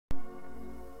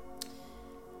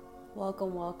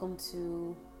Welcome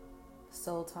to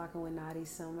Soul Talking with Nadi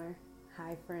Summer.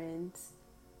 Hi, friends.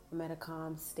 I'm at a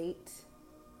calm state.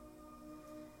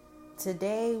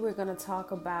 Today, we're going to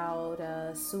talk about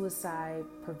suicide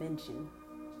prevention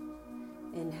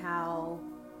and how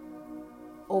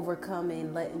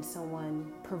overcoming letting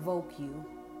someone provoke you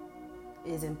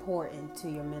is important to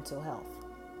your mental health.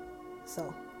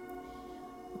 So,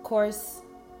 of course,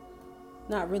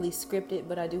 not really scripted,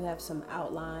 but I do have some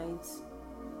outlines,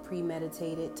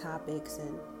 premeditated topics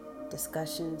and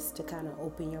discussions to kind of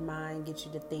open your mind, get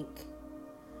you to think.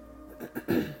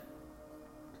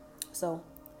 So,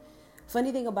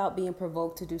 funny thing about being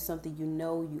provoked to do something you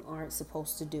know you aren't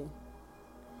supposed to do.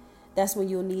 That's when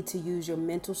you'll need to use your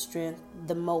mental strength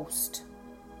the most.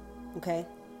 Okay?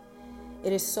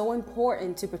 It is so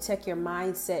important to protect your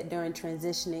mindset during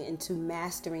transitioning into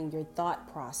mastering your thought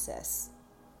process.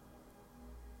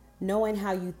 Knowing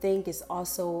how you think is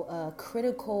also a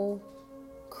critical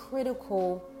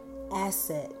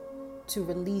asset to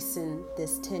releasing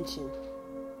this tension.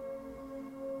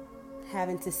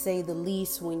 Having to say the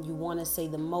least when you want to say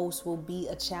the most will be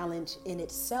a challenge in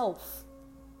itself.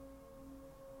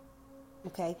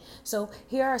 Okay, so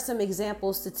here are some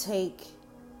examples to take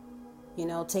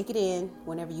it in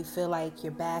whenever you feel like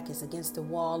your back is against the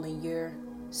wall and you're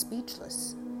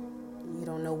speechless. You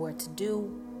don't know what to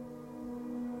do.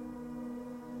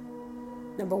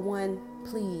 Number one,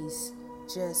 please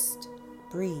just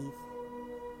breathe.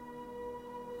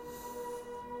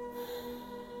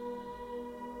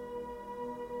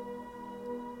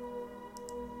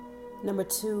 Number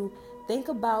two, think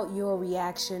about your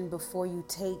reaction before you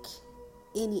take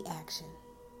any action.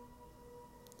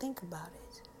 Think about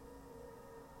it.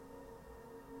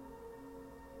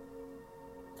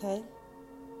 Okay?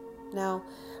 Now,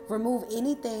 remove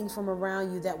anything from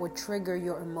around you that would trigger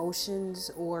your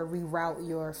emotions or reroute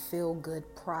your feel-good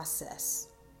process.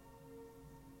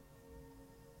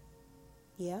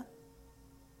 Yeah?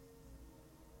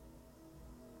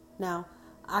 Now,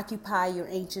 occupy your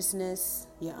anxiousness,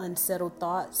 your unsettled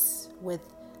thoughts with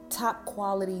top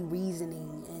quality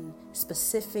reasoning and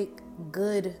specific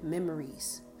good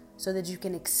memories so that you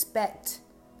can expect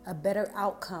a better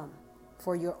outcome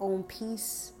for your own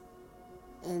peace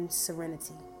and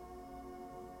serenity.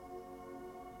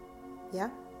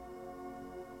 Yeah?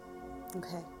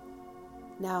 Okay.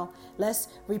 Now, let's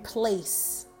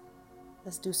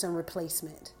do some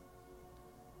replacement.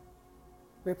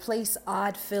 Replace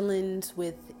odd feelings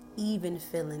with even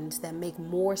feelings that make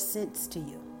more sense to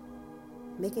you.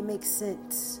 Make it make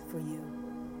sense for you.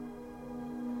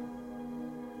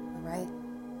 All right?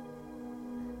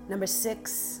 Number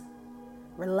 6,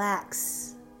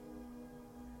 relax.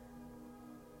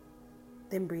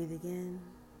 Then breathe again.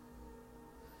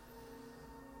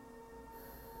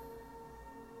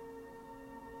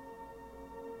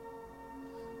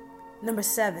 Number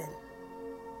 7.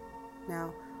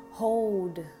 Now,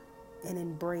 hold and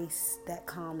embrace that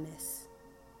calmness.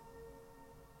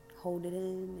 Hold it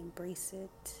in, embrace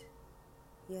it.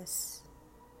 Yes.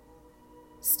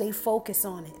 Stay focused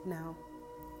on it now.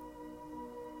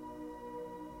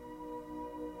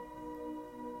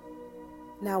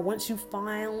 Now, once you're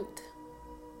finding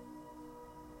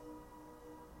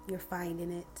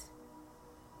it.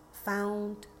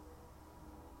 Found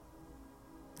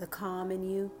the calm in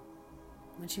you.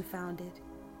 Once you found it.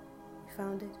 You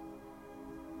found it.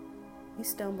 You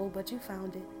stumbled, but you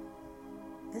found it.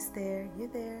 It's there. You're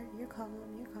there. You're calm.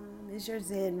 It's your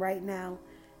zen right now.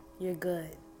 You're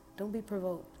good. Don't be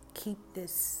provoked. Keep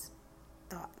this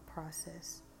thought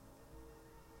process.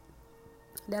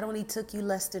 That only took you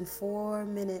less than 4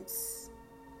 minutes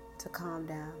to calm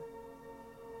down.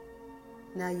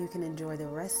 Now you can enjoy the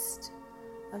rest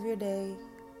of your day.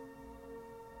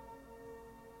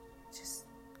 Just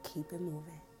keep it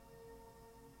moving.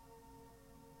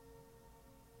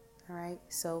 All right,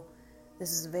 so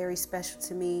this is very special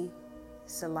to me.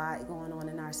 It's a lot going on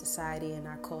in our society, in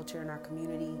our culture, in our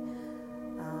community,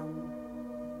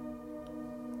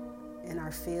 in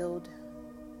our field,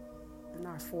 in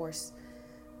our force,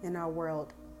 in our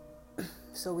world.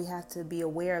 So we have to be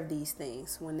aware of these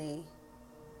things when they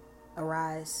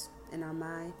arise in our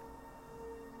mind.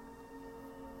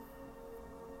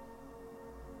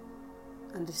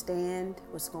 Understand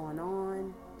what's going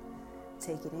on.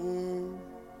 Take it in.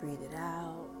 Breathe it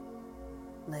out.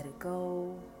 Let it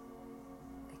go.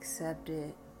 Accept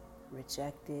it.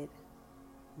 Reject it.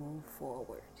 Move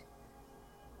forward.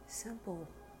 Simple.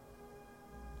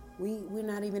 We're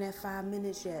not even at 5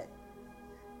 minutes yet.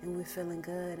 And we're feeling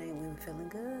good. Ain't we feeling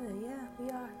good? Yeah, we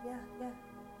are. Yeah.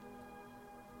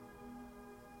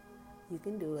 You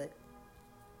can do it.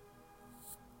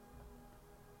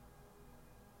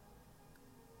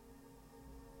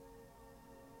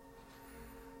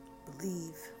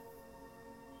 Leave.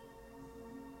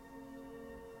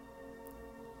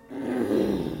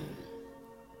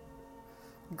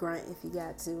 Grunt if you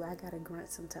got to. I gotta grunt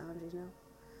sometimes, you know.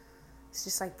 It's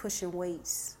just like pushing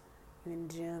weights. You're in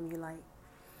the gym, you're like,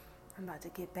 I'm about to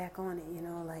get back on it, you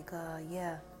know, like,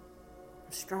 yeah,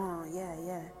 I'm strong,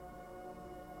 yeah.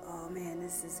 Oh man,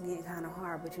 this is getting kind of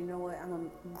hard, but you know what? I'm gonna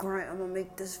grunt, I'm gonna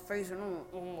make this face, and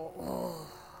oh,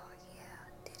 yeah,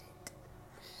 I did it.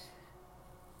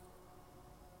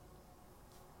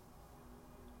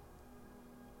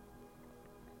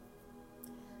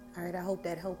 All right, I hope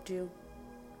that helped you.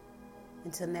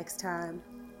 Until next time,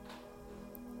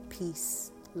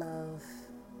 peace, love,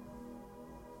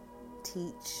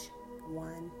 teach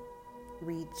one,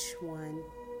 reach one,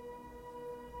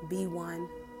 be one.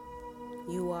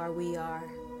 You are, we are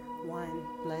one.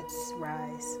 Let's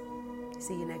rise.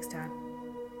 See you next time.